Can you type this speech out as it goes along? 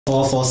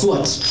for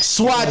Swat.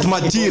 Swat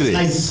Matire.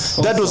 Nice.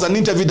 That was an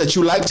interview that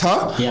you liked,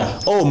 huh? Yeah.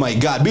 Oh my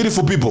God,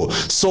 beautiful people.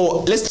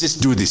 So let's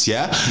just do this,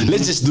 yeah?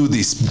 Let's just do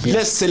this. Yeah.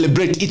 Let's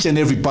celebrate each and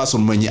every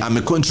person when I'm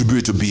a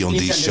contributor to be on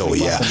this show,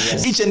 yeah?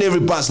 Yes. Each and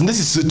every person. This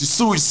is to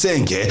Sui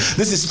Senke.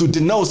 This is to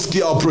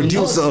Denowski, our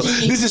producer.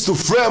 This is to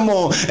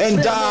Fremo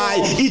and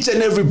I. Each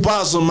and every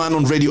person, man,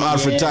 on Radio R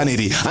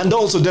Fraternity. And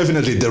also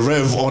definitely the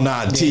Rev on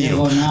our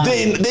team.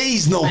 There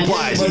is no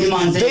party.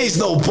 There is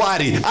no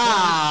party.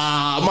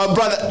 My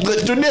brother,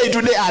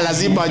 today,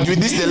 Alazima,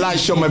 this is the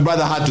last show. My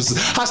brother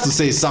has to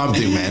say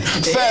something, man.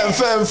 Fam.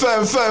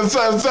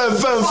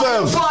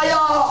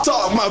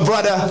 Talk, my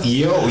brother.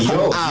 Yo.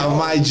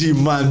 My G,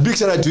 man. Big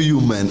shout out to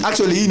you, man.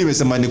 Actually, he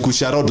was a man who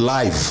shout out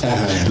live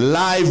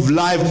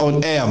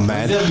on air,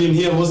 man. I've been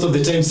here most of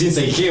the time since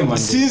I came, man.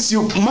 Since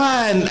you,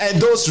 man,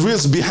 and those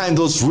reels behind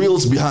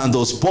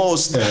those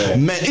posts,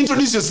 man.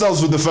 Introduce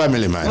yourselves with the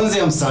family, man.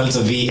 I'm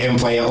Salto V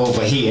Empire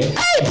over here.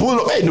 Hey, pull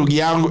up, hey, ndugu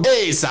yangu.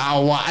 Hey,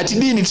 sawa.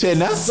 Atidini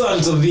tena.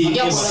 Salto V.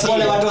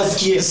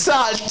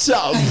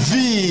 Salto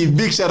V.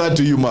 Big shout out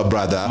to you, my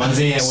brother.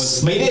 Manze,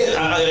 as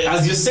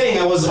you're saying,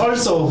 I was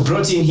also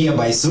brought in here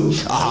by Sue.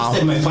 I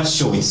hosted my first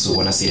show with Sue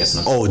on a serious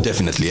note. Oh,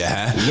 definitely,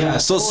 yeah.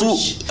 So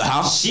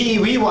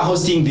Sue, we were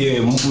hosting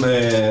the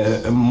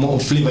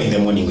Flavor in the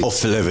Morning. Oh,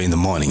 Flavor in the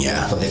Morning,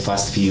 yeah. For the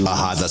first few.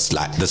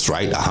 That's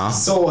right.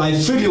 So I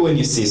feel you when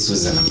you say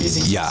Susan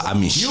amazing. Yeah, I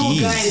mean,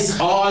 you guys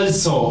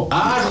also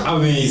are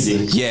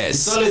amazing. Yes.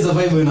 It's always a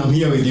vibe when I'm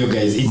here with you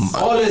guys. It's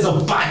always a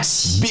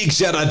party. Big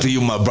shout out to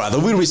you, my brother.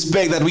 We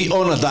respect that. We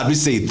honor that. We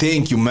say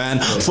thank you, man,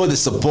 for the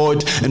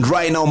support. And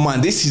right now,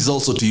 man, this is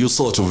also to you,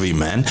 sort of,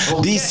 man.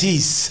 Okay. This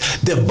is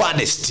the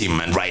baddest team,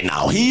 man, right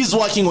now. He's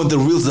working on the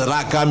reels that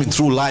are coming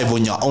through live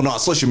on our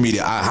social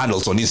media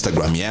handles on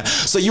Instagram, yeah?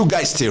 So you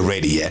guys stay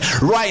ready, yeah?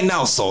 Right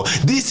now, so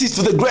this is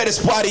for the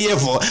greatest party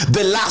ever,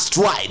 the last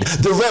ride,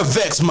 the Rev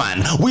Vex,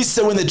 man. We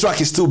say when the track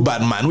is too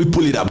bad, man, we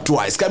pull it up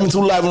twice. Coming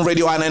through live on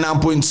Radio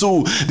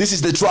 99.2. This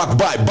is the track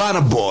by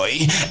Banner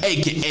Boy,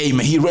 aka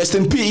may he rest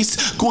in peace,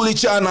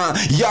 Kulichana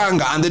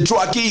Yanga, and the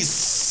track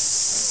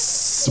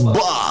is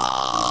Bah.